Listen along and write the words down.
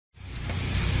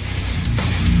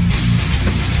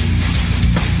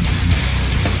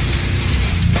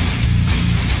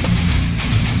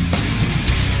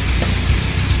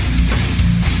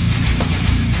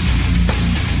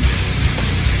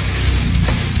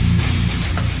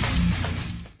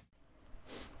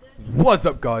What's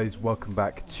up guys, welcome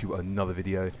back to another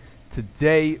video.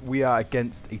 Today we are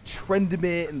against a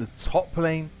Tryndamere in the top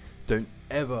lane. Don't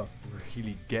ever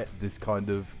really get this kind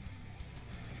of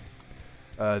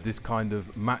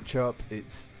matchup.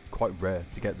 It's quite rare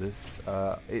to get this.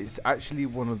 It's actually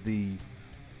one of the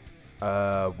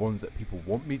ones that people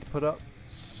want me to put up,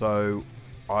 so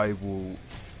I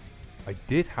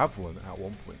did have one at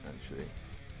one point actually,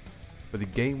 but the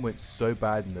game went so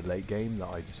bad in the late game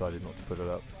that I decided not to put it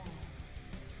up.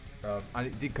 And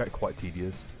it did get quite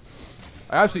tedious.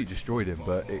 I absolutely destroyed him,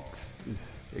 but it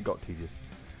got tedious.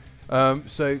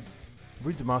 So,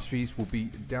 Runes of Masteries will be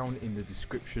down in the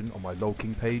description on my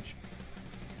LolKing page.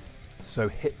 So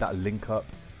hit that link up,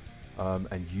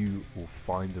 and you will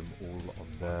find them all on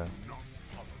there.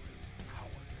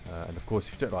 And of course,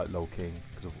 if you don't like LolKing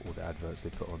because of all the adverts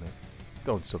they put on it,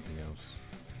 go on something else.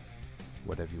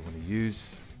 Whatever you want to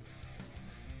use.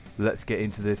 Let's get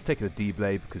into this. Taking a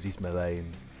D-Blade because he's melee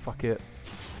and fuck it.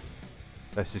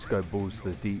 Let's just go balls to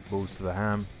the deep, balls to the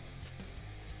ham.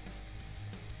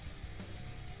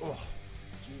 Oh,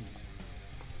 jeez.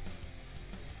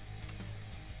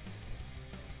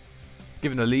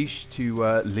 Giving a leash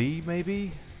to Lee,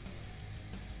 maybe?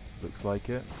 Looks like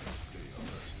it.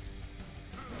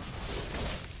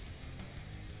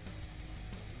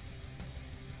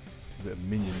 A bit of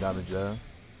minion damage there.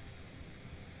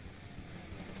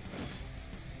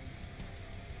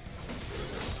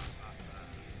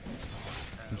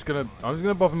 I'm just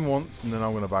gonna buff him once and then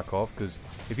I'm gonna back off, because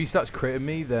if he starts critting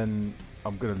me then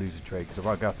I'm gonna lose a trade, because I'm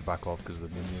gonna have to back off because of the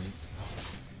minions.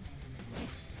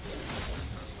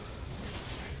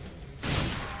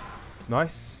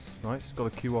 Nice, nice, got a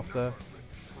Q off there.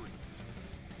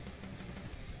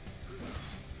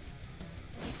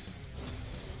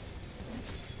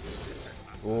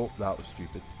 Oh, that was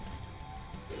stupid.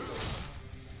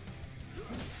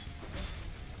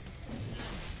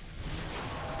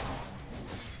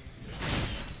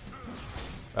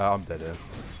 I'm dead here.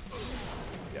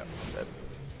 Yeah, I'm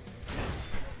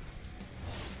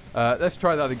dead. Let's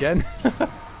try that again.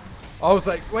 I was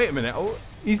like, wait a minute, oh,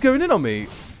 he's going in on me.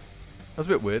 That's a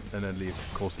bit weird. And then Lee,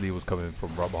 of course, Lee was coming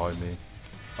from right behind me.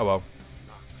 Oh well.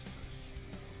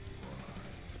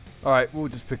 Alright, we'll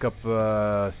just pick up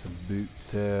some boots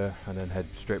here and then head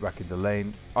straight back into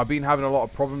lane. I've been having a lot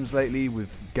of problems lately with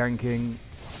ganking.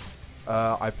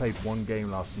 I played one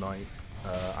game last night.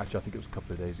 Actually, I think it was a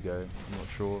couple of days ago, I'm not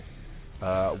sure,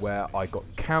 where I got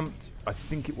camped. I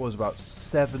think it was about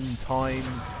 7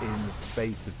 times in the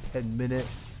space of 10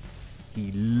 minutes.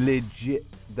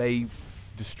 They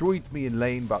destroyed me in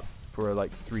lane for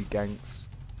like 3 ganks.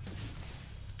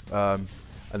 And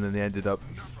then they ended up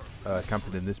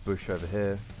camping in this bush over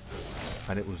here.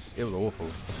 And it was awful.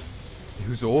 It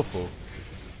was awful.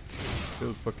 It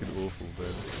was fucking awful,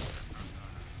 man.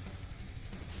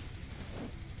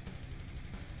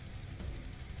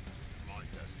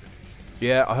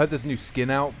 Yeah, I heard there's a new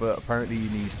skin out, but apparently you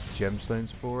need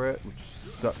gemstones for it, which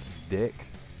sucks dick.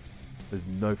 There's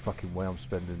no fucking way I'm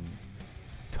spending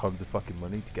tons of fucking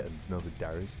money to get another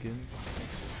Darius skin.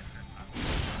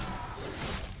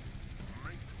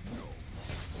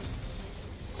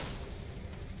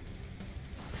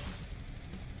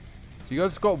 So you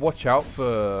guys got to watch out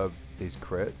for these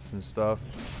crits and stuff.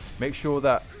 Make sure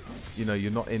that, you know,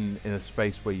 you're not in a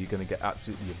space where you're going to get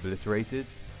absolutely obliterated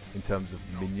in terms of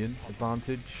minion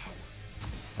advantage.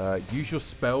 Use your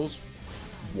spells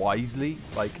wisely,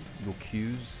 like your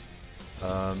Qs.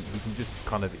 You can just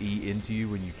kind of eat into you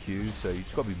when you Q, so you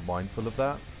just got to be mindful of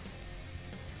that.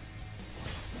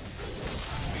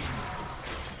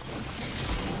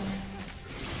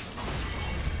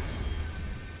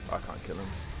 I can't kill him.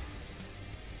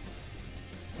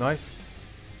 Nice.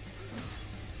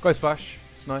 Ghost Flash,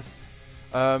 it's nice.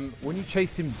 When you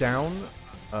chase him down,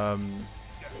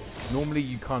 normally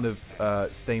you kind of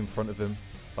stay in front of him,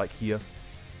 like here,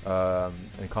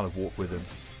 and kind of walk with him.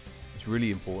 It's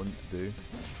really important to do,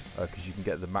 because you can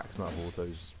get the max amount of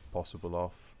autos possible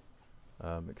off,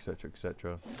 etc,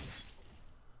 etc.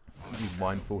 Be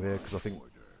mindful here, because I think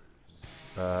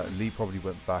Lee probably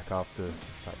went back after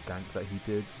that gank that he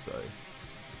did, so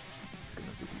it's going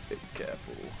to be a bit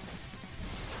careful.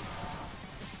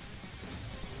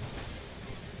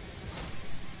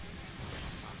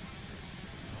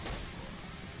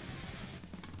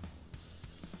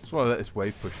 I just want to let this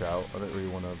wave push out. I don't really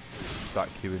want to start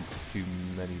queuing too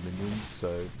many minions,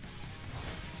 so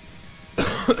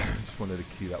just wanted to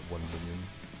queue that one minion.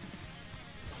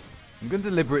 I'm going to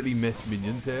deliberately miss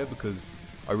minions here because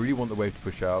I really want the wave to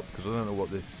push out, because I don't know what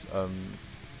this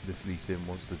Lee Sin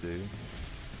wants to do,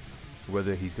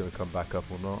 whether he's going to come back up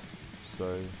or not.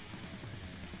 So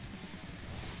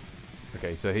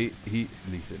Okay, so he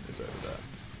Lee Sin is over there.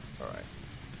 Alright.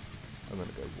 I'm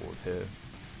gonna go ward here.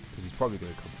 Because he's probably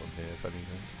gonna come from here if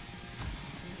anything.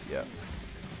 Yeah.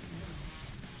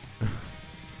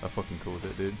 I fucking called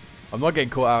it, dude. I'm not getting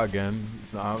caught out again.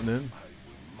 It's not happening.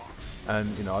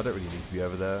 And you know, I don't really need to be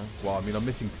over there. Well, I mean, I'm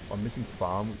missing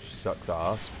farm, which sucks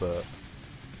ass, but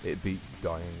it beats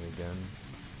dying again.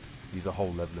 He's a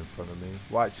whole level in front of me.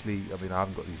 Well, actually, I mean, I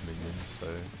haven't got these minions, so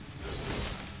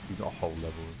he's not a whole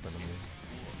level in front of me.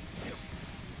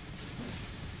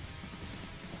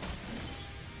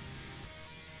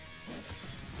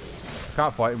 I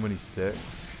can't fight him when he's 6.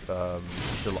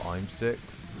 Until I'm 6.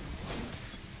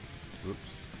 Whoops.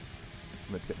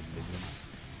 I'm meant to get the minion.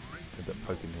 End up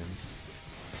poking him.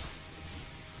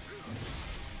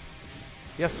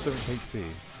 He has so much HP.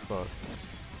 Fuck.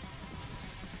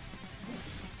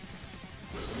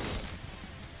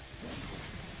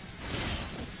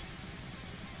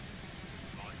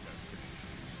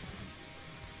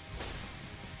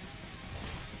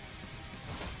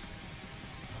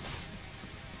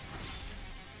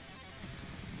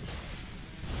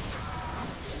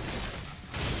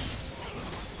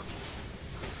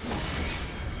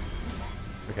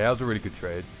 Okay, that was a really good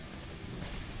trade.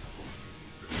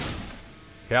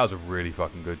 Okay, that was a really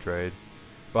fucking good trade.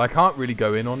 But I can't really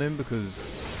go in on him because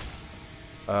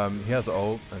he has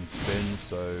ult and spin,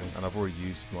 so, and I've already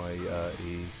used my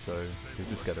E, so he'll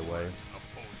just get away.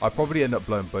 I'd probably end up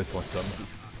blowing both my summons, which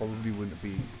probably wouldn't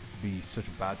be such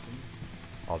a bad thing.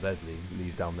 Oh, there's Lee.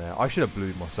 Lee's down there. I should have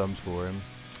blued my sums for him.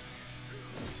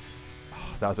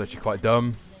 Oh, that was actually quite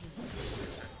dumb.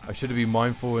 I should have been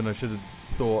mindful and I should have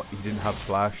thought he didn't have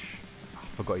flash. I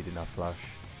forgot he didn't have flash.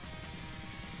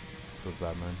 Feels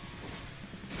bad, man.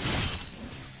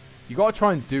 You gotta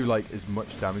try and do like as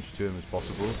much damage to him as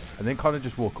possible, and then kind of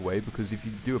just walk away, because if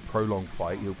you do a prolonged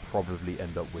fight, he'll probably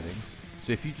end up winning.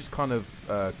 So if you just kind of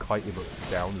kite him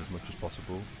down as much as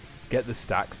possible, get the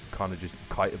stacks, kind of just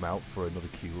kite him out for another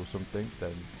Q or something,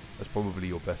 then that's probably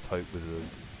your best hope with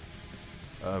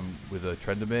a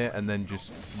Tryndamere. And then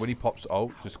just when he pops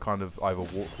ult, just kind of either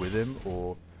walk with him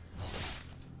or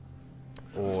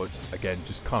again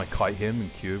just kind of kite him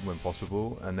and Q him when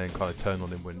possible, and then kind of turn on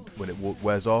him when it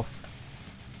wears off.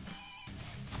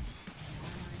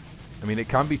 I mean, it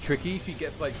can be tricky if he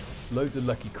gets like loads of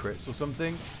lucky crits or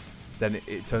something, then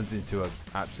it turns into an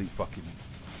absolute fucking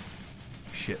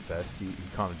shit fest. He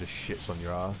kind of just shits on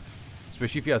your ass,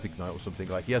 especially if he has Ignite or something.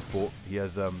 Like he has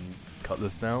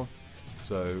Cutlass now,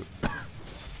 so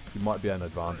he might be at an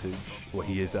advantage, or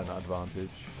he is at an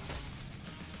advantage.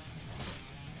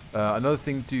 Another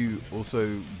thing to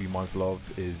also be mindful of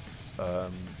is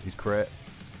his crit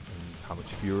and how much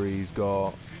fury he's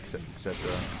got, etc, etc.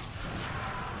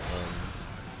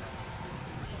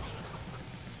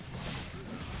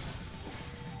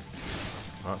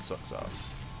 That sucks ass.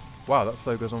 Wow, that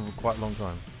slow goes on for quite a long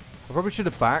time. I probably should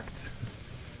have backed,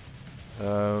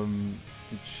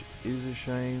 which is a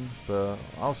shame, but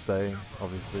I'll stay,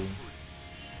 obviously,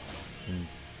 and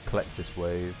collect this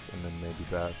wave, and then maybe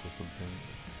back or something.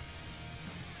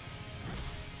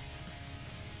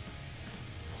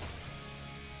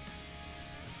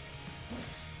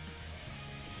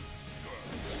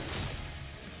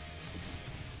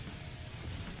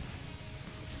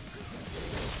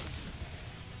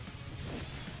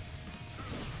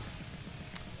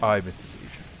 I missed the siege.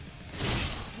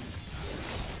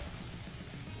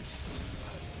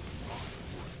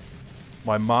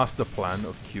 My master plan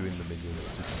of queuing the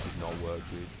minions just did not work,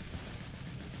 dude.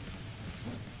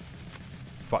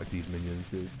 Fuck these minions,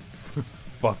 dude.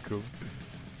 Fuck them.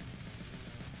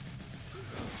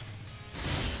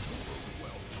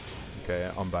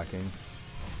 Okay, I'm backing.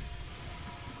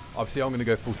 Obviously, I'm gonna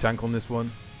go full tank on this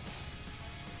one.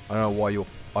 I don't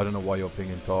know why you're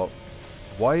pinging top.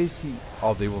 Why is he?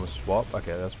 Oh, they want to swap.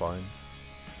 Okay, that's fine.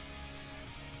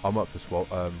 I'm up for swap.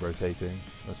 Rotating.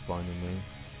 That's fine with me.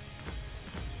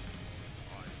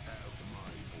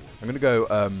 I'm gonna go.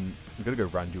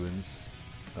 Randuin's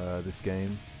this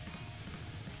game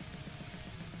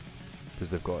because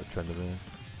they've got a Tryndamere.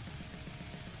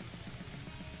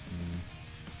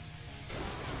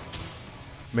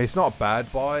 I mean, it's not a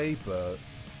bad buy, but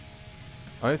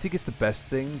I don't think it's the best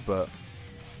thing. But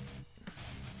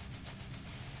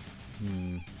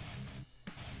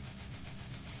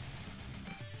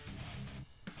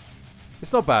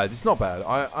it's not bad. It's not bad.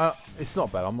 It's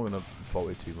not bad. I'm not gonna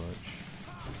fault it too much.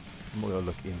 I'm not gonna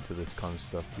look into this kind of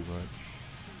stuff too much.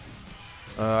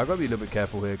 I've got to be a little bit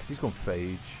careful here because he's gone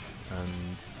Phage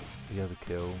and he has a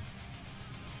kill.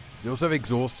 They also have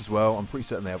Exhaust as well. I'm pretty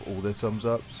certain they have all their sums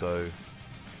up, so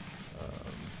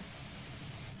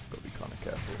got to be kind of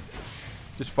careful.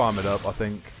 Just farm it up, I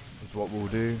think, is what we'll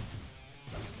do.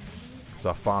 Because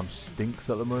our farm stinks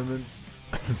at the moment.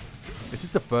 This is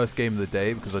the first game of the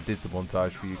day because I did the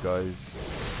montage for you guys.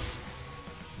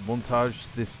 Montage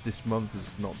this month has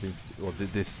not been, or the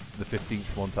 15th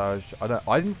montage.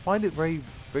 I didn't find it very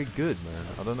good, man.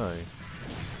 I don't know.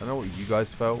 I don't know what you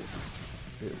guys felt.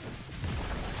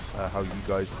 How you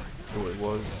guys thought it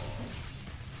was.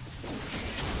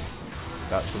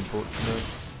 That's unfortunate.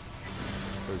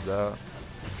 There's that.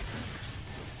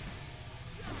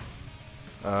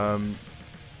 Yeah.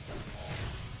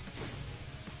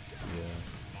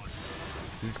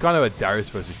 This is kind of a Darius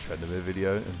versus Tryndamere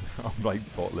video, and I'm like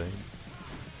bot lane.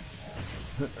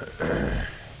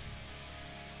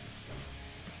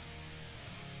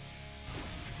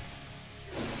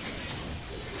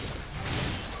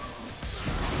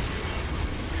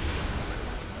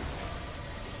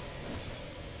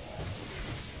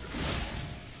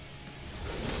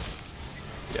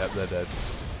 Yep, they're dead.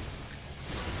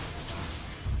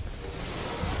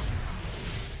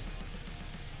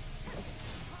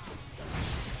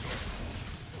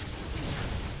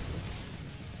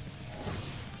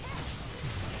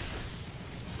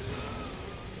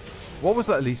 What was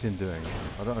that Lee Sin doing?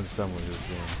 I don't understand what he was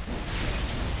doing.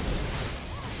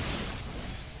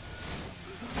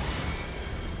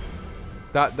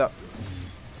 That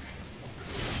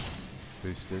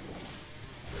boosted.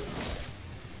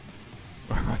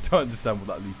 I don't understand what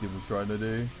that Lee Sin was trying to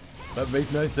do. That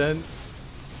makes no sense.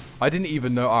 I didn't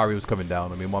even know Ari was coming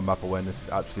down. I mean, my map awareness is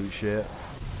absolute shit.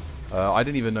 I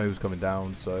didn't even know he was coming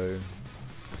down, so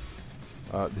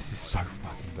this is so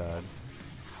fucking bad.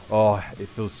 Oh, it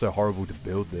feels so horrible to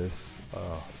build this. It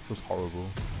feels horrible.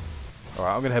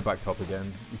 Alright, I'm gonna head back top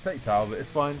again. He's taking tower, but it's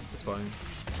fine. It's fine.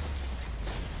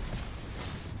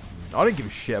 I don't give a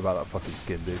shit about that fucking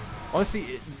skin, dude.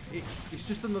 Honestly, it's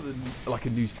just another, like, a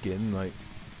new skin. Like,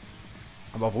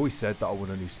 I've always said that I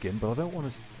want a new skin, but I don't want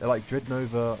to, like,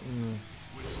 Dreadnova.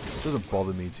 It doesn't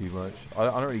bother me too much. I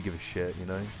don't really give a shit, you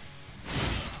know.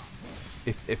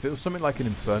 If it was something like an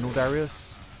Infernal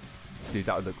Darius, dude,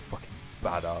 that would look fucking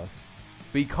badass.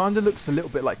 But he kind of looks a little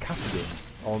bit like Kassadin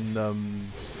on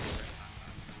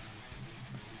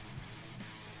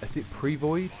is it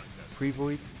Pre-Void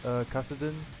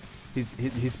Kassadin.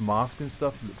 His mask and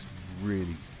stuff looks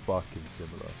really fucking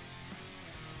similar.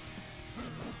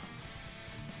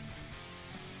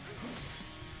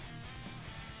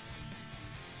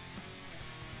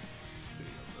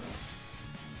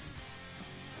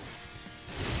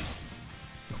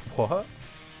 What?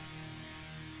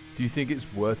 Do you think it's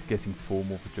worth getting 4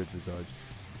 more for Dreadvisage?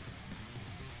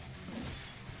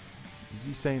 Is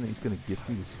he saying that he's going to gift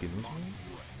me the skin or something?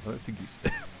 I don't think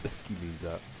he means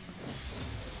that.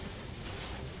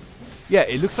 Yeah,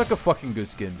 it looks like a fucking good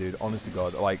skin, dude. Honest to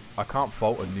God. Like, I can't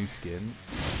fault a new skin.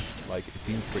 Like, it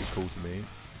seems pretty cool to me.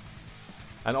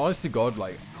 And honest to God,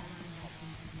 like,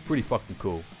 pretty fucking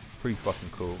cool. Pretty fucking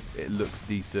cool. It looks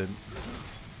decent.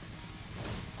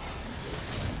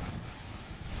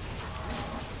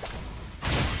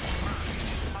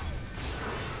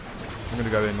 I'm gonna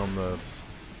go in on the...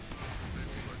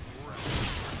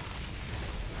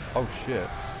 Oh shit.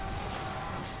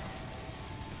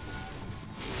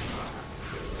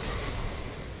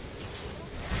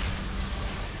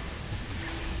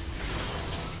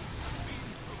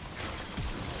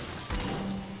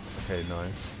 Okay,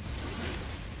 nice.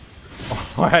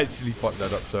 Oh, I actually fucked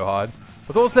that up so hard.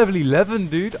 I thought I was level 11,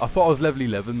 dude. I thought I was level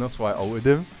 11, that's why I ulted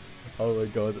him. Oh my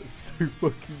god, that's so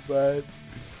fucking bad.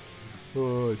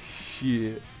 Oh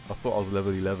shit. I thought I was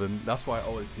level 11. That's why I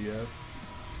ulted TF.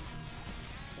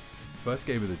 First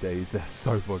game of the day, they're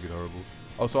so fucking horrible.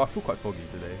 Also, I feel quite foggy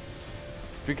today.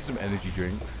 Drinking some energy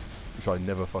drinks, which I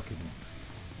never fucking...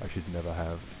 I should never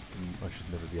have. I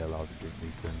should never be allowed to drink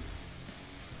these things.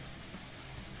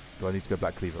 Do I need to go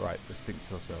Black Cleaver? Right, let's think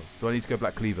to ourselves. Do I need to go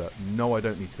Black Cleaver? No, I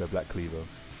don't need to go Black Cleaver.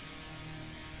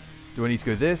 Do I need to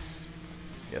go this?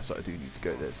 Yes, I do need to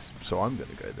go this. So I'm going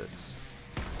to go this.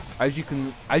 As you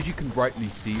can rightly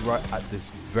see, right at this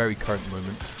very current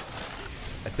moment,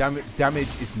 damage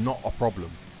is not a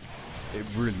problem. It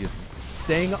really isn't.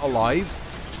 Staying alive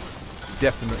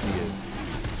definitely is.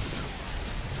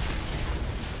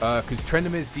 Because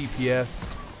Tryndamere's DPS,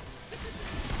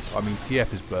 I mean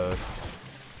TF is burst.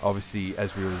 Obviously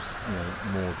Ezreal's, you know,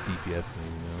 more DPS than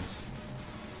anything else.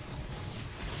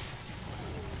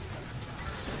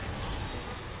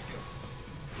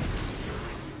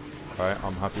 Alright,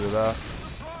 I'm happy with that.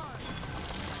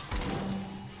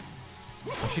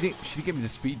 Oh, she didn't give me the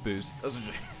speed boost.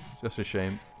 That's a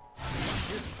shame.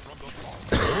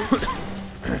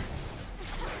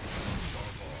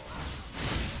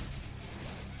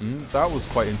 That was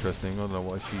quite interesting. I don't know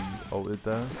why she ulted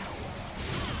there.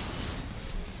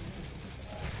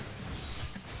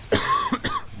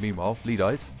 Meanwhile, Lee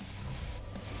dies.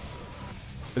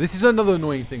 But this is another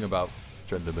annoying thing about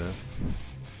Tryndamere.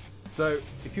 So,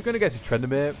 if you're going to get to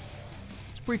Tryndamere,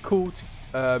 it's pretty cool.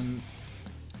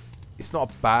 It's not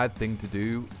a bad thing to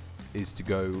do, is to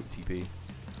go TP.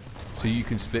 So you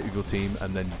can split with your team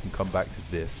and then you can come back to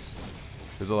this.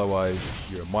 Because otherwise,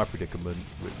 you're in my predicament,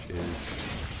 which is...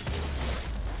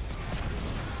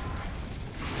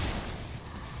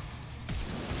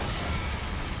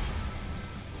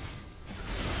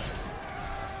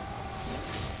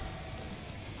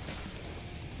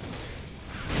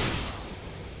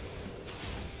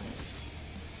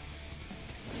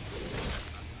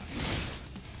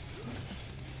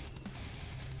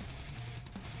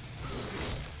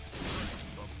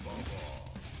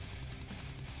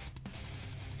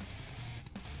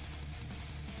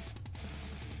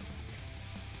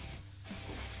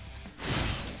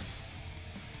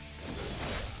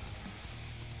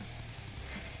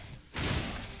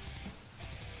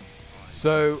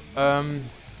 So, I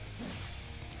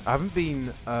haven't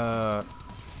been, after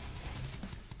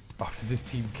this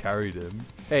team carried him.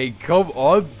 Hey, come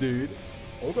on, dude.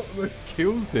 I got the most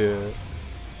kills here.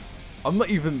 I'm not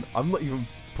even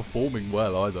performing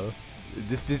well either.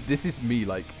 This is me,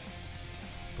 like,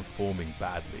 performing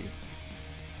badly.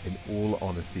 In all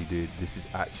honesty, dude, this is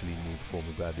actually me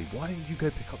performing badly. Why didn't you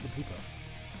go pick up the Booper?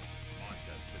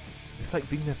 It's like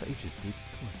being there for ages, dude.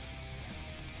 Come on.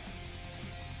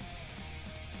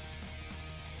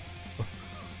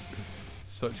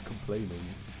 Such complaining,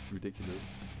 it's ridiculous.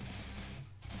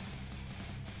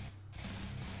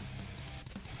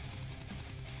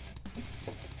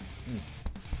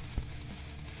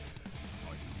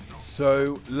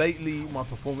 So lately, my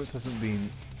performance hasn't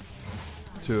been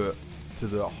to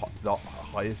the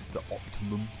highest, the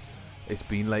optimum it's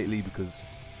been lately, because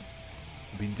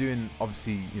I've been doing,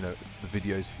 obviously, you know, the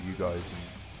videos for you guys,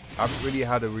 and I haven't really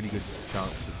had a really good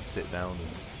chance to sit down and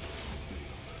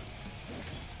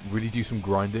really do some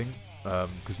grinding,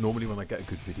 because normally when I get a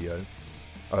good video,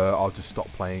 I'll just stop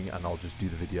playing and I'll just do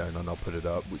the video and then I'll put it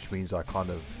up, which means I kind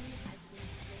of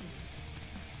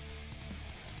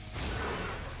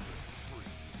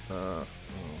oh,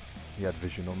 he had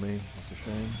vision on me, that's a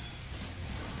shame.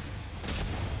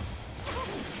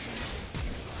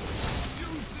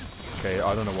 Okay,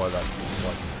 I don't know why that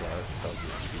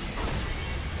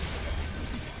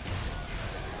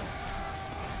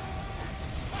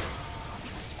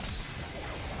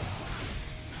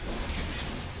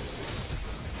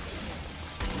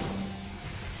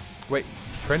Wait,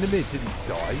 Tryndamere didn't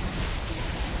die? Are you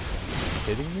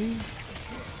kidding me?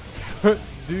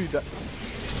 Dude, that...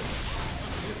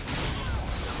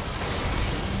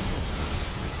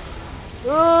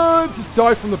 just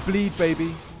die from the bleed,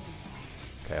 baby.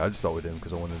 Okay, I just ulted him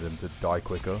because I wanted him to die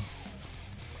quicker.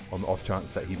 On the off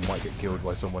chance that he might get killed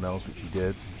by someone else, which he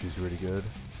did, which is really good.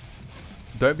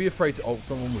 Don't be afraid to ult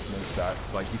someone with no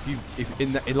stats. Like,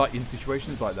 in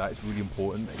situations like that, it's really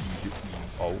important that you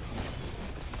ult.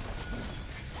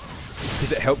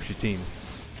 Because it helps your team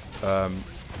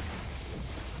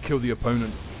kill the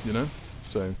opponent, you know?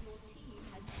 So,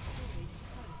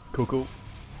 cool.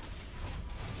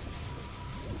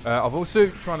 I've also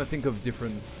trying to think of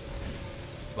different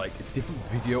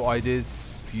video ideas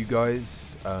for you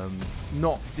guys.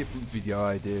 Not different video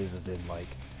ideas as in like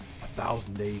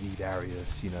 1080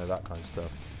 Darius, you know, that kind of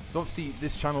stuff. So obviously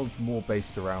this channel is more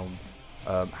based around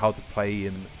how to play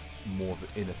in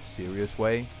in a serious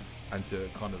way, and to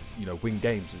kind of, you know, win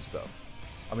games and stuff.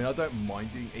 I mean, I don't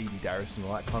mind doing 80 Darius and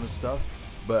all that kind of stuff,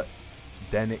 but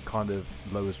then it kind of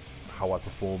lowers how I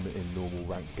perform in normal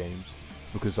ranked games,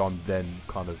 because I'm then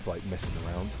kind of like messing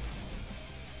around.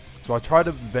 So I try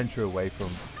to venture away from,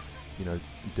 you know,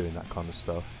 doing that kind of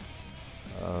stuff.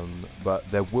 But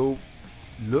there will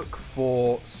look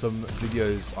for some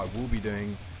videos I will be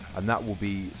doing, and that will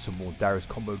be some more Darius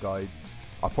combo guides.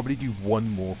 I'll probably do one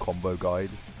more combo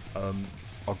guide.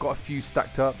 I've got a few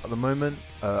stacked up at the moment,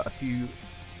 a few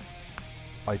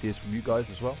ideas from you guys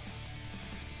as well.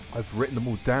 I've written them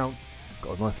all down,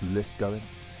 got a nice list going.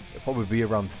 It'll probably be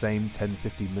around the same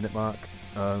 10-15 minute mark.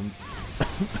 Why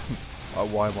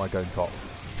am I going top?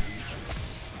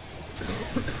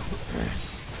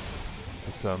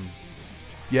 But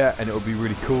yeah, and it'll be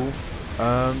really cool.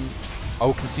 I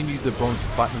will continue the Bronze to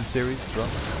Platinum series as well.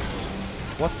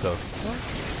 What the fuck?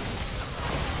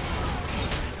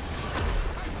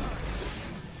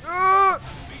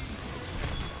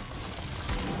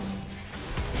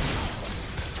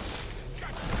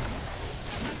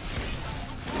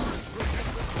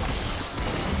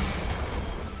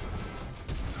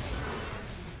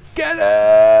 Get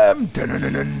him!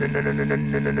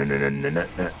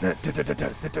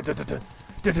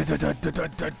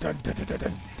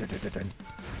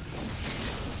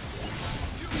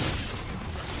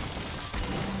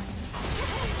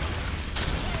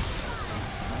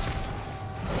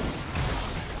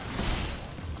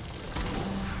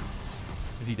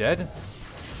 Is he dead?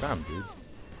 Damn, dude.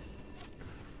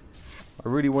 I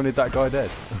really wanted that guy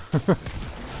dead.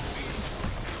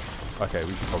 Okay,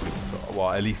 we should probably...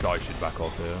 Well, at least I should back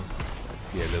off here.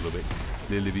 Yeah, a little bit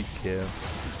here.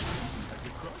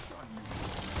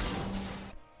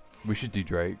 We should do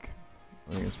Drake.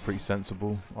 I think it's a pretty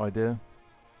sensible idea.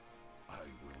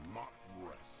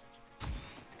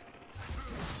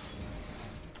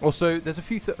 Also, there's a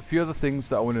few other things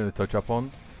that I wanted to touch up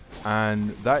on,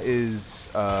 and that is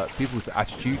people's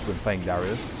attitude when playing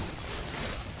Darius.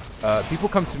 People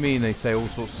come to me and they say all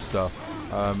sorts of stuff.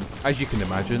 As you can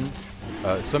imagine,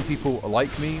 some people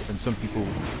like me, and some people...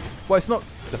 Well, it's not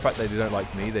the fact that they don't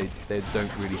like me, they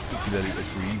don't really particularly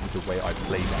agree with the way I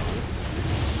play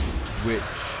Darius,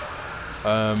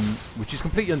 which is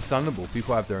completely understandable.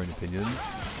 People have their own opinions.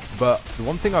 But the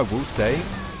one thing I will say...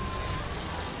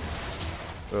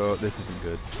 Oh, this isn't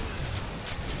good.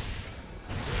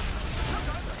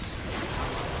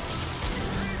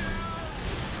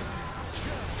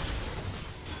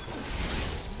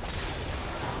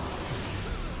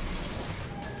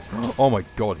 Oh my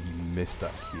god, he missed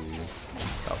that Q.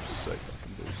 That was so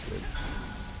fucking boosted.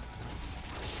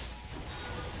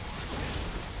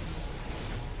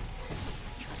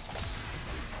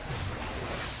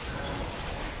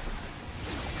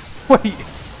 Wait!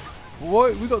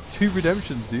 What? We got 2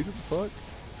 redemptions, dude. What the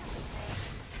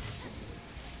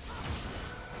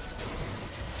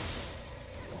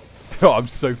fuck? Oh, I'm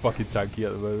so fucking tanky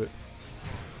at the moment.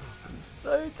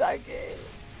 So tanky.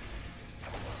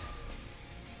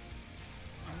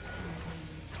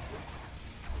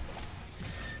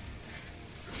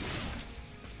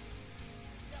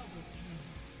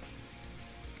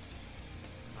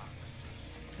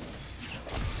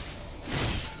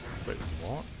 Wait,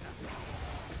 what?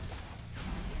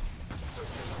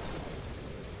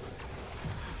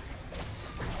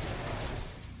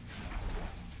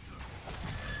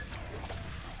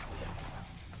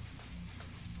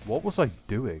 What was I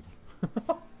doing?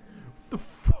 What the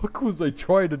fuck was I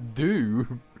trying to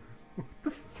do? What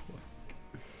the fuck?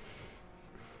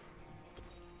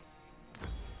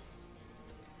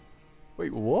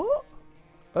 Wait, what?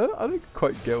 I don't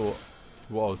quite get what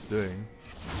I was doing.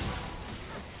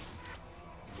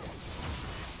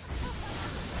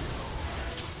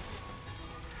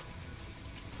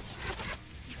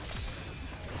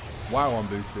 Wow, I'm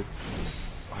boosted.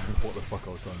 I don't know what the fuck I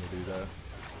was trying to do there.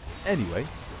 Anyway.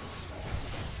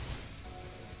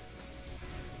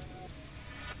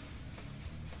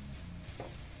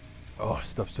 Oh,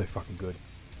 stuff's so fucking good.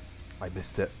 I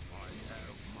missed it.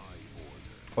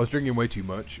 I was drinking way too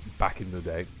much back in the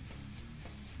day,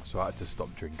 so I had to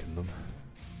stop drinking them.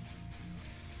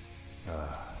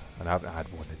 And I haven't had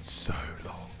one in so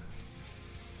long.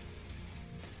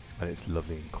 And it's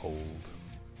lovely and cold.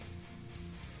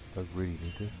 Do I really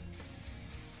need this?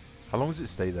 How long does it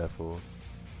stay there for?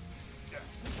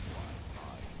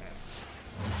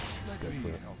 Let's go for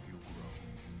it.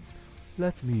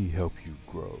 Let me help you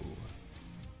grow.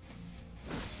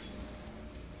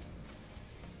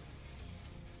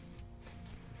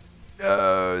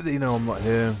 No, they know I'm not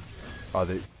here. Oh,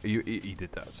 he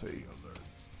did that, so he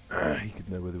could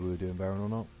know whether we were doing Baron or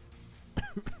not.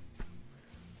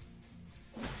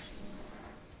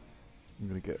 I'm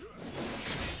gonna get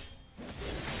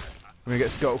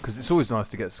Scuttle, because it's always nice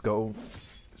to get Scuttle.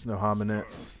 There's no harm in it.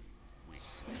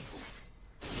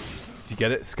 Do you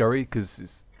get it? Scurry? Because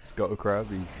it's Scuttle Crab,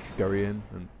 he's scurrying,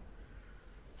 and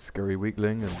Scurry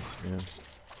Weakling, and yeah.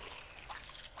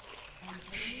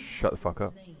 Shut the fuck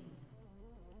up.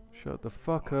 Shut the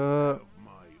fuck up.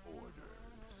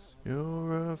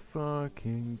 You're a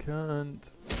fucking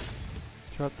cunt.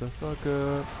 Shut the fuck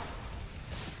up.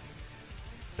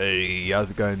 Hey, how's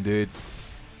it going, dude?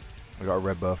 I got a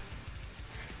red buff.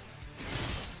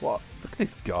 What? Look at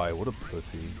this guy, what a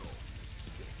pussy.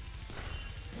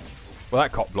 Well,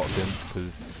 that cop blocked him,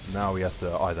 because now he has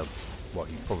to either... Well,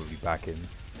 he's probably back in.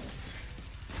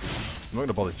 I'm not going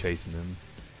to bother chasing him.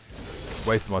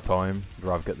 Wasting my time. I'd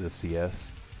rather get the CS.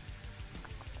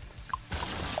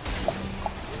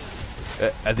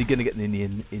 Are they going to get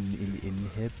an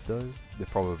inhib, though? They're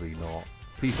probably not.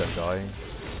 Please don't die,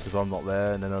 because I'm not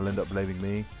there, and then they'll end up blaming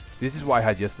me. This is what I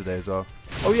had yesterday as well.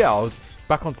 Oh yeah, I was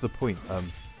back onto the point.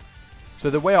 So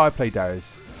the way I play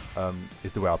Darius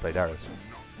is the way I play Darius.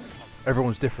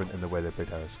 Everyone's different in the way they play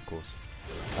Darius, of course.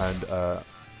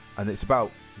 and it's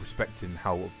about respecting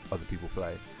how other people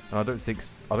play. And I don't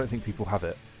think people have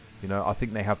it. You know, I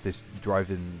think they have this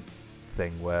drive-in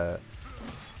thing where,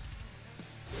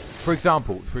 for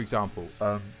example,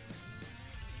 the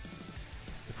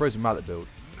Frozen Mallet build.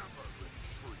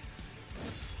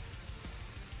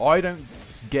 I don't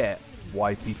get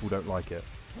why people don't like it.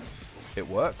 It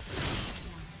works.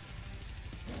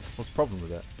 What's the problem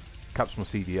with it? Caps my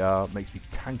CDR, makes me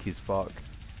tanky as fuck.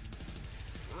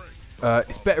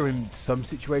 It's better in some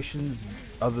situations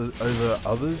over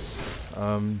others.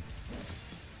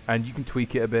 And you can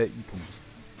tweak it a bit. You can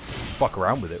fuck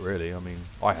around with it, really. I mean,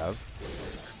 I have.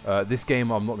 This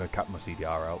game, I'm not going to cap my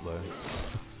CDR out though,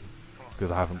 because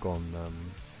I haven't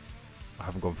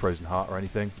gone Frozen Heart or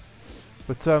anything.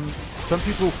 But some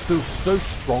people feel so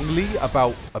strongly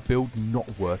about a build not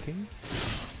working,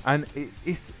 and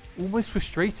it's almost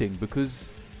frustrating because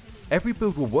every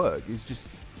build will work. It just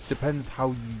depends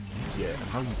how you use it and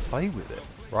how you play with it,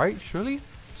 right? Surely.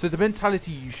 So the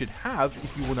mentality you should have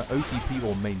if you want to OTP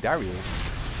or main Darius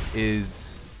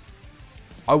is,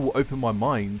 I will open my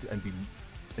mind and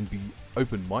be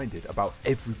open-minded about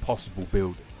every possible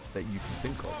build that you can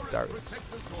think of, Darius.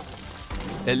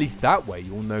 At least that way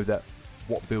you'll know that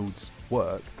what builds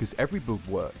work, because every build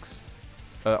works.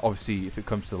 Obviously, if it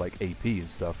comes to like AP and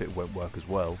stuff, it won't work as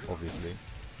well, obviously.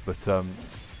 But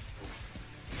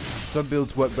some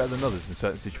builds work better than others in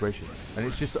certain situations, and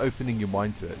it's just opening your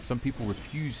mind to it. Some people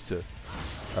refuse to,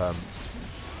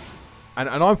 and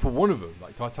I'm for one of them.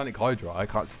 Like Titanic Hydra, I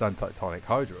can't stand Titanic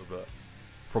Hydra, but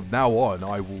from now on,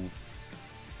 I will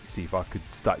see if I could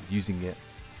start using it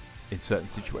in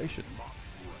certain situations.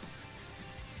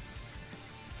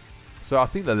 So I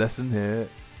think the lesson here,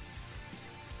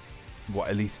 well,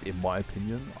 at least in my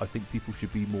opinion, I think people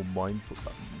should be more mindful,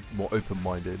 more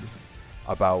open-minded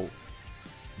about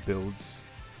builds,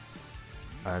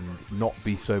 and not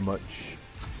be so much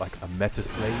like a meta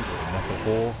slave or a meta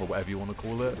whore or whatever you want to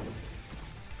call it.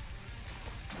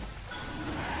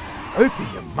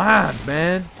 Open your mind,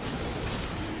 man.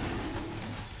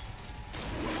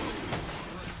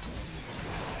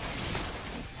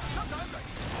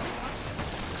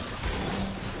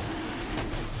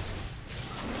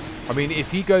 I mean,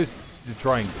 if he goes to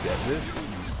try and get this,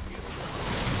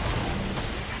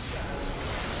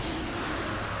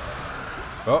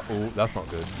 uh-oh, that's not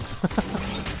good.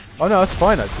 Oh no, that's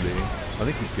fine actually. I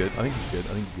think he's good. I think he's good.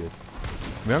 I think he's good.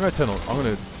 I mean, I'm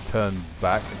gonna turn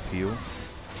back and heal.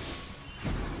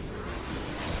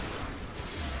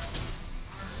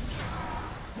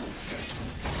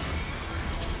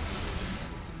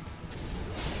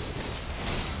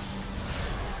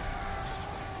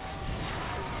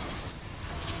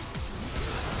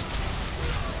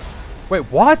 Wait,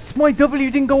 what? My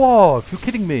W didn't go off. You're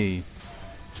kidding me.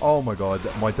 Oh my god,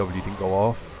 my W didn't go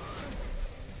off.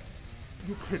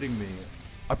 You're kidding me.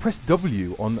 I pressed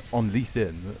W on Lee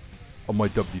Sin, and my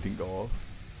W didn't go off.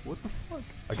 What the fuck?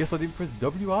 I guess I didn't press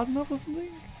W hard enough or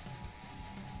something?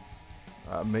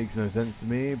 That makes no sense to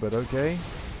me, but okay.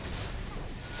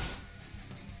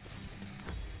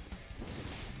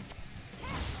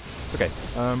 Okay,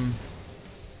 oh,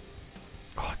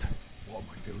 what am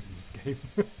I building this game?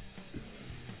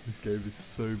 This game is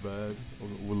so bad,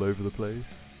 all over the place.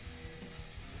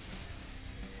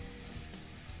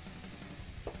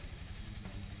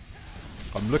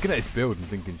 I'm looking at this build and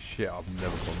thinking, shit, I've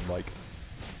never gone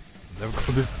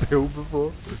this build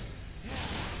before. This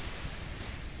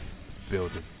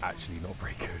build is actually not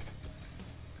very good.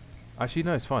 Actually,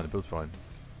 no, it's fine. The build's fine.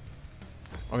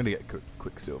 I'm gonna get a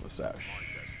quick silver sash.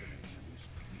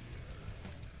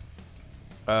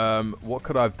 What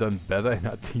could I have done better in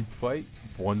that team fight?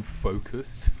 1,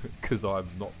 focus, because I'm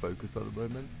not focused at the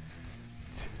moment.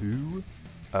 2,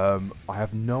 I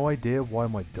have no idea why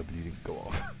my W didn't go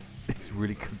off. It's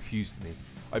really confused me.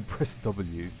 I pressed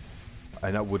W,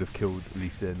 and that would have killed Lee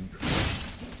Sin,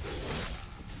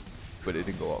 but it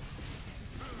didn't go off.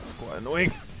 Quite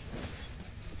annoying.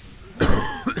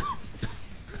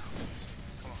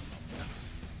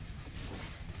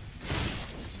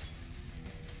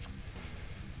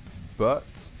 But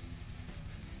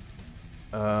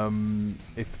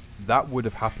if that would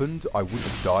have happened, I would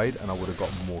have died and I would have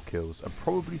gotten more kills and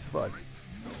probably survived.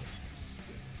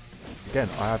 Again,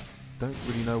 don't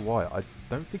really know why. I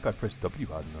don't think I pressed W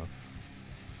hard enough.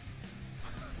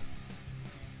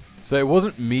 So it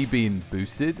wasn't me being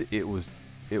boosted. It was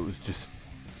just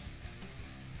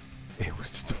the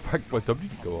fact my W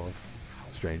didn't go off.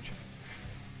 Strange.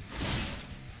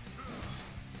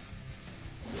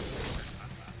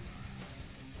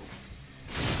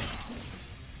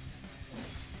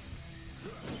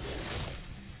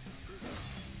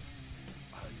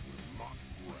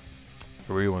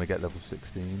 I really want to get level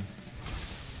 16.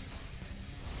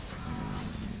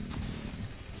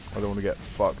 I don't want to get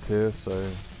fucked here, so...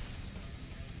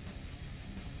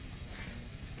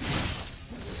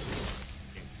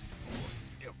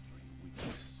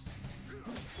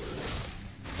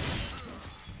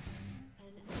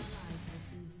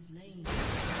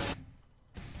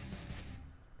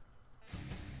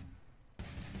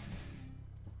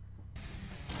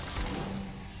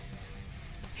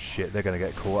 Shit, they're gonna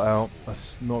get caught out.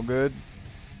 That's not good.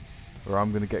 Or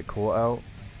I'm gonna get caught out.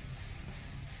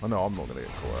 Oh no, I'm not gonna get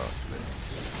caught out actually.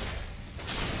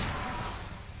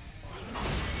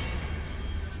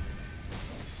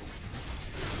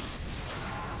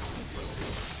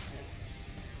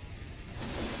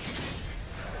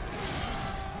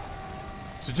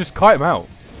 So just kite him out.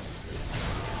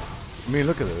 I mean,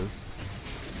 look at this.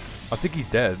 I think he's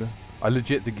dead. I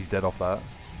legit think he's dead off that.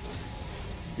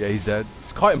 Yeah, he's dead.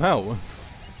 Just kite him out.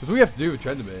 Because all you have to do with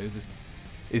Tryndamere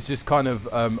is just kind of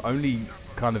only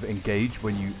kind of engage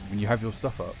when you have your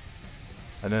stuff up,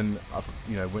 and then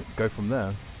you know, go from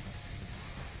there.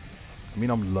 I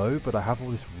mean, I'm low, but I have all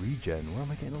this regen. Where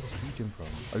am I getting all this regen from?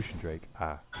 Ocean Drake.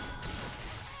 Ah.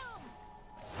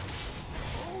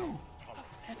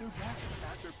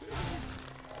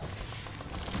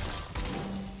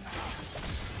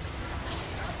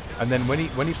 And then when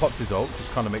he pops his ult,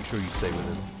 just kind of make sure you stay with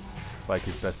him, like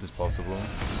as best as possible.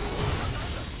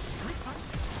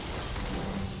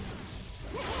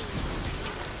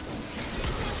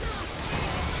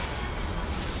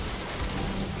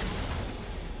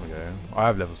 Okay, I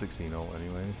have level 16 ult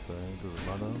anyway, so it doesn't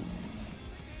matter.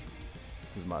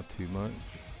 Doesn't matter too much.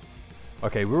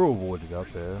 Okay, we're all warded up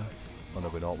here. Oh no,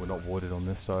 we're not. We're not warded on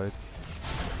this side.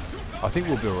 I think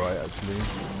we'll be alright actually.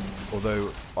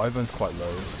 Although Ivan's quite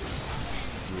low.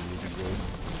 Really, really good.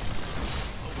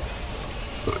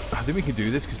 I think we can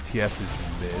do this because TF is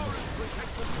mid.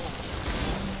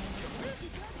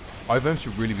 Ivan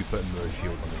should really be putting the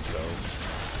shield on himself.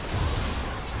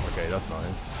 Okay, that's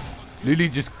nice. Lulu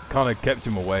just kind of kept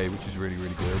him away, which is really,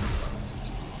 really good.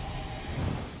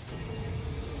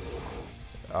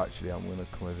 Actually, I'm gonna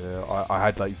come over here. I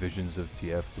had like visions of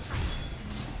TF.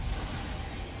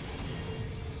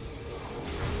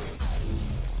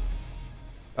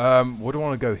 What do I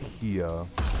want to go here? I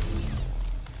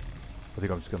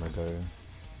think I'm just gonna go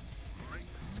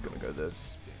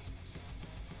this.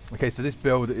 Okay, so this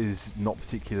build is not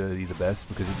particularly the best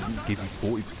because it doesn't give you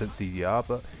 40% CDR,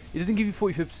 but it doesn't give you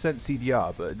 45%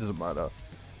 CDR, but it doesn't matter,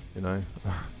 you know.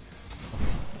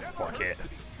 Fuck it.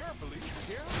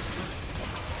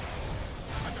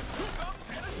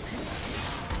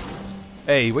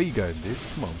 Hey, where you going, dude?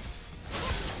 Come on.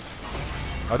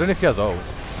 I don't know if he has ult. Do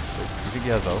you think he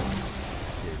has ult?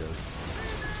 Yeah, he does.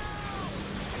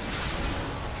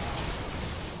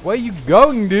 Where you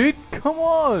going, dude? Come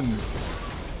on!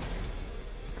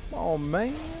 Come on,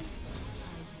 man.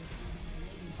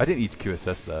 I didn't need to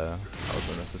QSS there. That was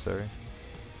unnecessary.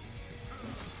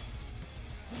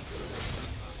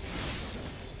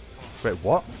 Wait,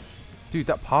 what? Dude,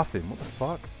 that pathing, what the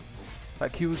fuck?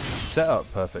 That Q was set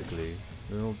up perfectly.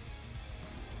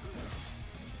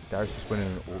 Darius just went in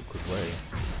an awkward way.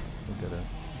 Look at it.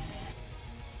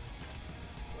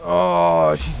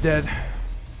 Oh, she's dead.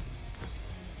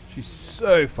 She's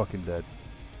so fucking dead.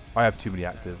 I have too many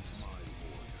actives.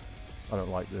 I don't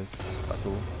like this at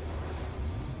all.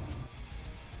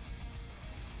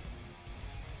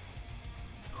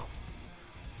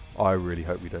 I really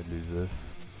hope we don't lose this.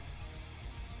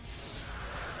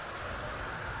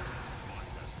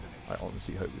 I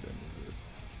honestly hope we don't lose this.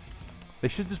 They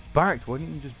should just backed. Why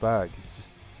didn't you just back? It's just...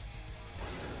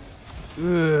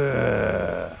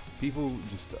 Ugh. People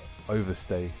just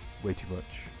overstay way too much.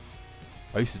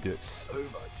 I used to do it so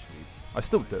much. I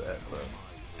still do it,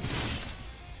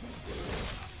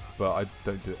 but I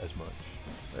don't do it as much,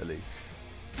 at least.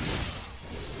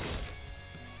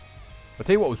 I'll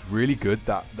tell you what was really good,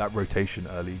 that rotation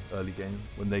early game,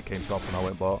 when they came top and I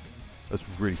went bot. That's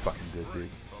really fucking good, dude.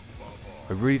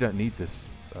 I really don't need this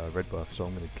red buff, so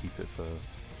I'm going to keep it for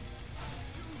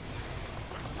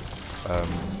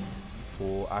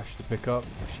Ashe to pick up,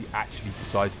 if she actually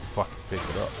decides to fucking pick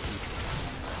it up.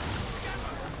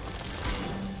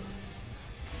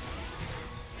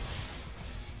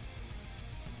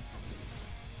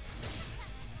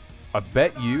 I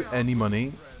bet you any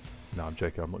money. No, I'm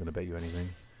joking. I'm not going to bet you anything.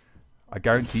 I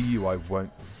guarantee you I won't.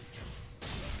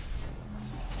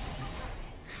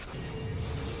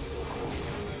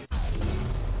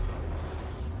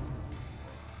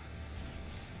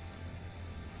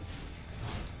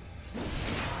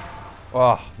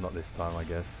 Oh, not this time, I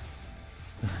guess.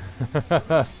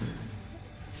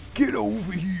 Get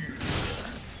over here!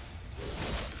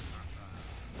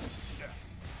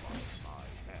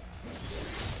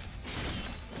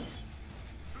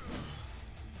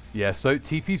 Yeah, so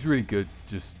TP's really good,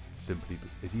 just simply.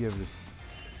 Is he ever just...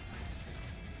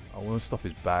 I want to stop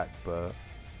his back, but...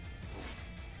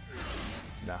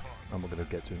 Nah, I'm not going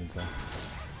to get to him in time.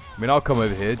 I mean, I'll come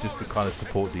over here just to kind of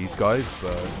support these guys,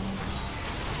 but...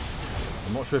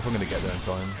 I'm not sure if I'm going to get there in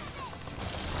time.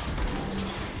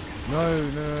 No,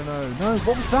 no, no, no,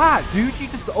 what was that? Dude, you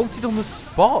just ulted on the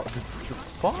spot. The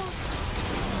fuck?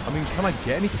 I mean, can I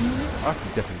get anything from this? I can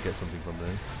definitely get something from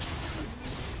this.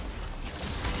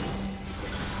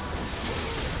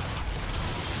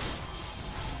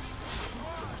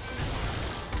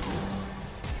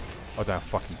 I don't have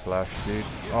fucking flash, dude.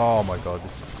 Oh my god,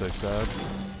 this is so sad.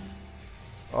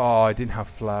 Oh, I didn't have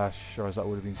flash, or else that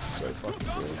would have been so fucking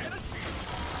good.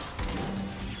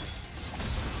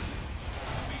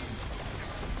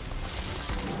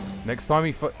 Next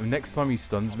time he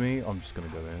stuns me, I'm just gonna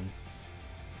go in.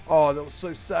 Oh, that was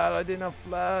so sad. I didn't have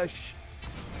flash.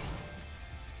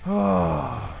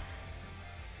 Oh.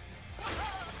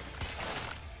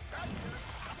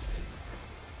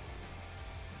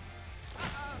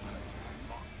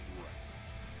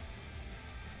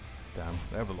 Damn,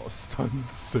 they have a lot of stuns.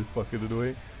 So fucking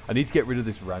annoying. I need to get rid of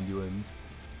this Randuin's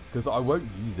because I won't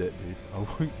use it, dude. I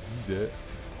won't use it.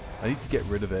 I need to get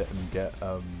rid of it and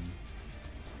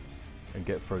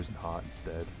get Frozen Heart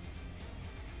instead.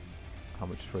 How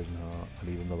much is Frozen Heart? I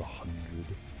need another 100.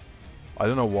 I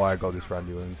don't know why I got this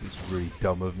Randuin's. It's really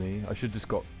dumb of me. I should just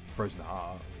got Frozen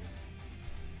Heart.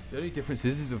 The only difference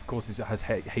is of course, it has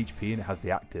HP and it has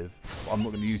the active. But I'm not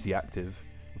going to use the active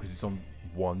because it's on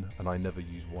 1 and I never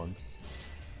use 1.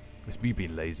 It's me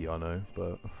being lazy, I know,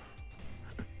 but...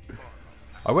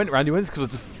 I went Randuin's because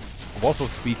I just... Whilst I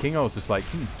was speaking, I was just like,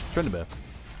 Tryndamere.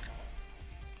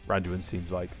 Randuin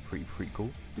seems like pretty cool.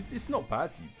 It's not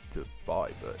bad to buy,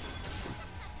 but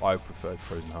I preferred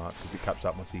Frozen Heart because it caps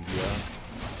out my CDR.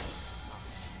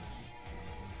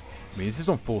 I mean, this is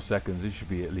on 4 seconds. It should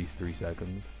be at least 3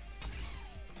 seconds.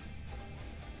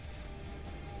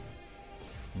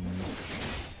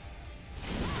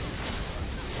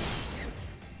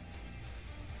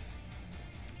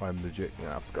 I'm legit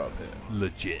gonna have to go up here.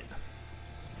 Legit.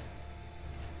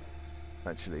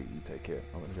 Actually, you take it.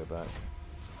 I'm gonna go back.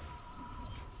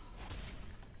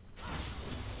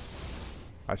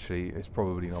 Actually, it's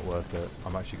probably not worth it.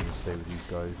 I'm actually going to stay with these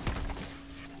guys.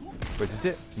 Wait, is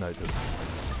it? No, it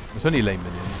doesn't. It's only lane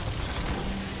minions.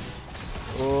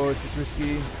 Oh, this is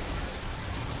risky.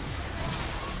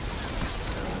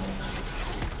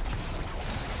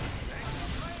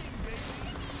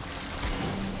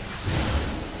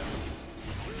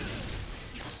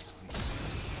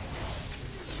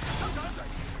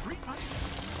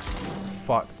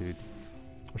 Fuck, dude.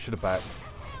 I should have backed.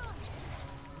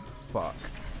 Fuck.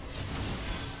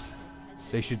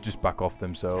 They should just back off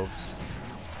themselves.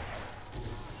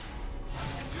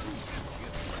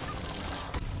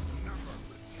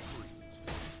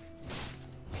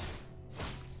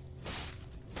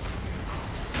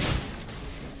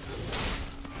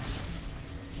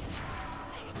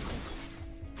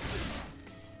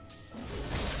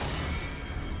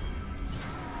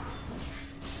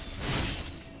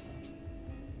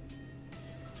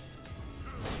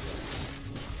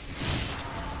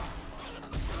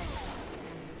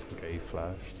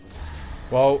 Flashed.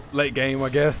 Well, late game, I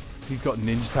guess. He's got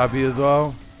Ninja Tabby as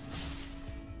well.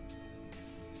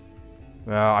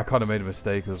 Yeah, I kind of made a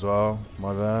mistake as well.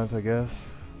 My bad, I guess.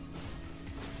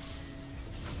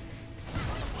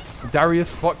 Darius,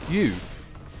 fuck you.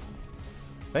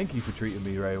 Thank you for treating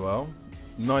me very well.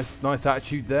 Nice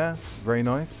attitude there. Very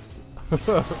nice.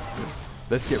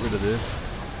 Let's get rid of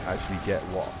this. Actually get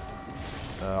what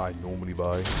I normally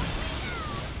buy.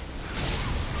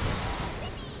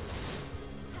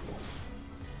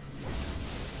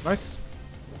 Nice.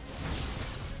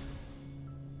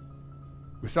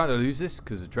 We're starting to lose this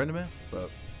because of Tryndamere, but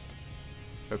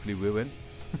hopefully we'll win.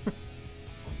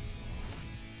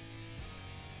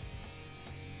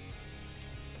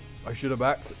 I should have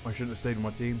backed. I shouldn't have stayed with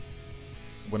my team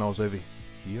when I was over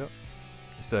here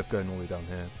instead of going all the way down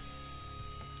here.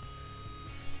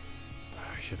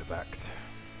 I should have backed.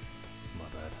 My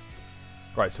bad.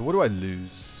 Right, so what do I lose?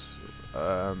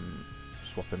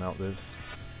 Swapping out this.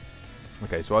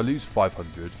 Okay, so I lose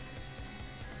 500.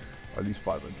 I lose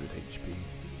 500 HP.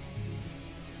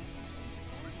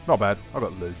 Not bad. I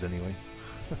got loads anyway.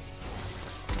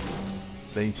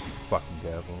 They need to be fucking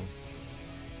careful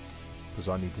because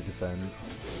I need to defend.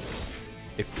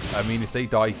 I mean, if they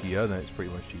die here, then it's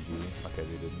pretty much GG. Okay,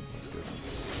 they didn't. That's good.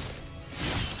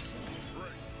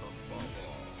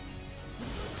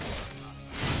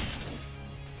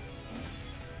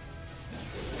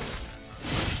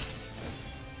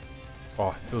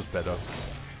 Feels better.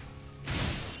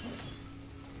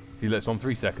 See, look, it's on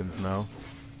 3 seconds now.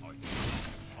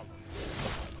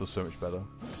 Feels so much better.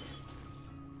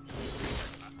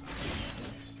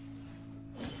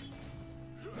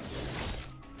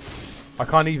 I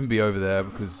can't even be over there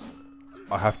because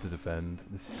I have to defend.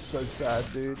 This is so sad,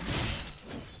 dude.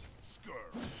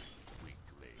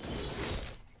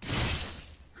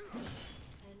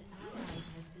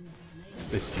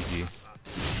 This GG.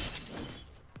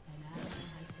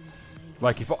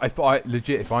 Like if I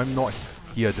legit, if I'm not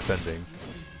here defending,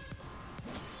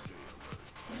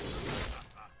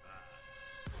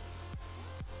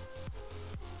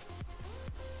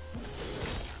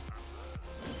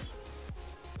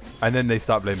 and then they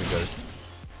start blaming Ghost.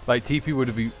 Like TP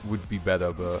would be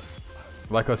better, but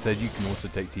like I said, you can also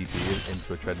take TP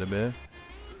into a Tryndamere.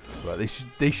 But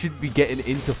they should be getting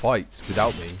into fights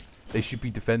without me. They should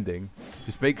be defending.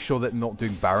 Just make sure that they're not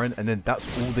doing Baron, and then that's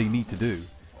all they need to do.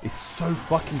 It's so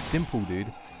fucking simple,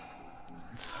 dude.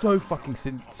 It's so fucking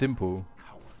simple.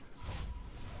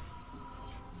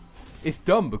 It's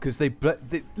dumb because they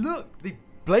blame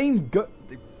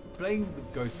the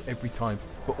Ghost every time.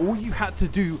 But all you had to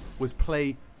do was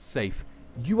play safe.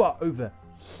 You are over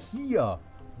here.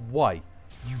 Why?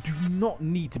 You do not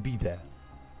need to be there.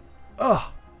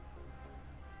 Ugh.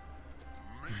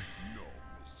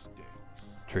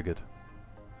 Triggered.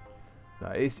 No,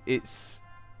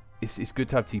 it's good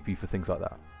to have TP for things like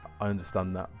that. I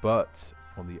understand that, but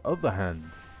on the other hand,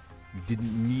 you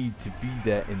didn't need to be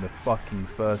there in the fucking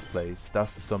first place.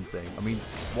 That's something. I mean,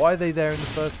 why are they there in the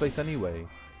first place anyway?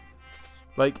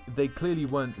 Like, they clearly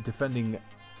weren't defending.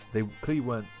 They clearly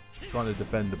weren't trying to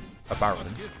defend a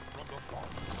Baron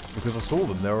because I saw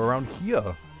them. They were around here. I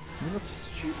mean, that's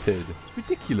stupid. It's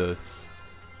ridiculous.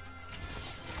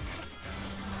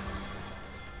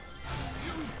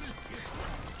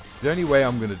 The only way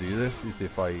I'm gonna do this is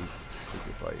if I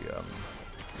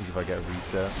get a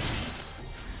reset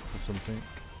or something.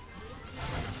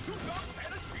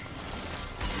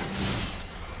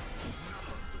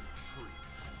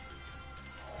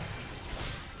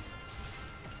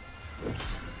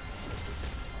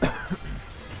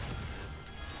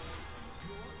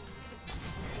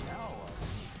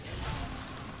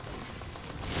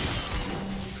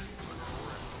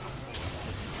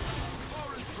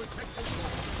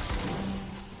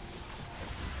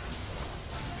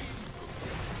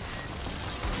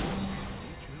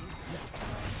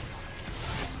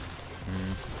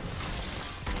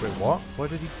 Wait, what? Why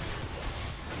did he...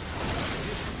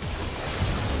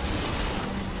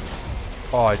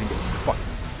 Oh, I didn't get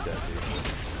fucking dead, dude.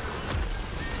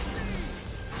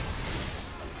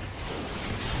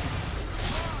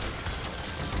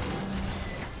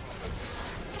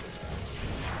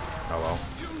 Oh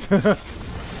well.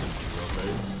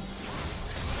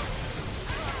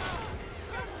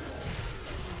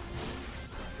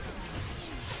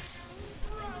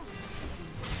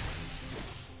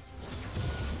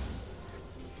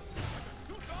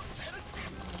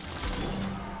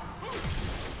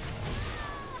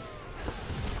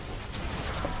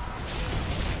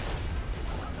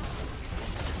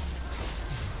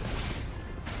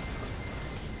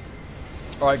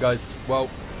 Alright guys, well,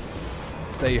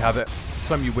 there you have it.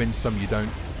 Some you win, some you don't.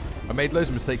 I made loads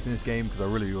of mistakes in this game because I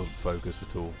really wasn't focused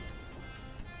at all.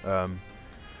 There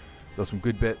were some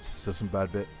good bits, there were some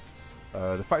bad bits.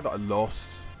 The fact that I lost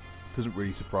doesn't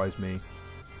really surprise me.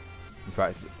 In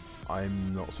fact,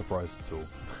 I'm not surprised at all.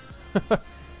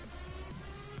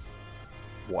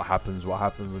 What happens.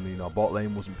 I mean, our bot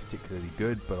lane wasn't particularly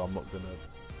good, but I'm not going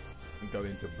to go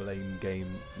into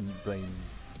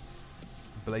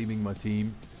blaming my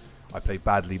team. I played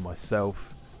badly myself.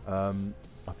 I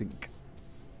think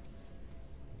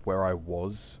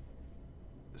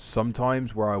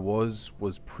sometimes where I was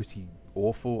pretty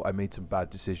awful. I made some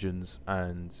bad decisions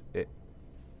and it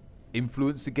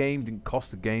influenced the game, didn't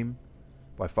cost the game.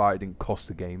 By far it didn't cost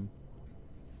the game.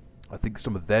 I think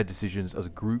some of their decisions as a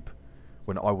group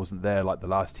when I wasn't there, like the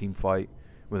last team fight,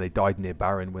 when they died near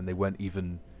Baron, when they weren't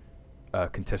even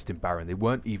contesting Baron. They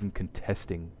weren't even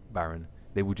contesting Baron.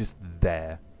 They were just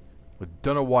there. I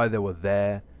don't know why they were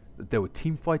there. They were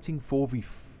team fighting 4v4.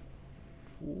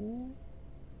 I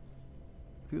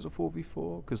think it was a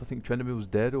 4v4 because I think Tryndamere was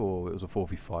dead, or it was a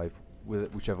 4v5,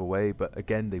 whichever way. But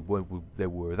again, they were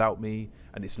without me,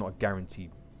 and it's not a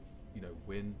guaranteed,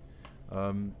 win.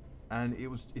 And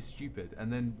it's stupid.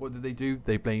 And then what did they do?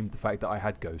 They blamed the fact that I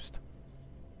had Ghost.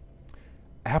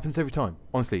 It happens every time.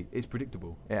 Honestly, it's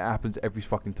predictable. It happens every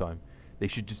fucking time. They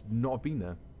should just not have been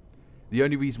there. The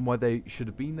only reason why they should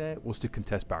have been there was to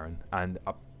contest Baron, and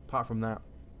apart from that,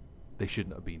 they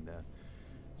shouldn't have been there.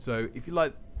 So if you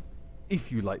like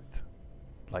if you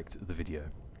liked the video,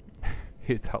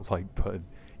 hit that like button.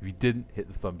 If you didn't,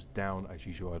 hit the thumbs down. As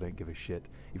usual, I don't give a shit.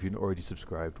 If you're not already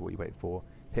subscribed, what are you waiting for?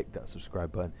 Hit that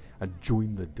subscribe button and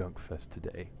join the Dunk Fest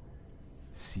today.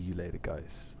 See you later,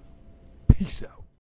 guys. Peace out.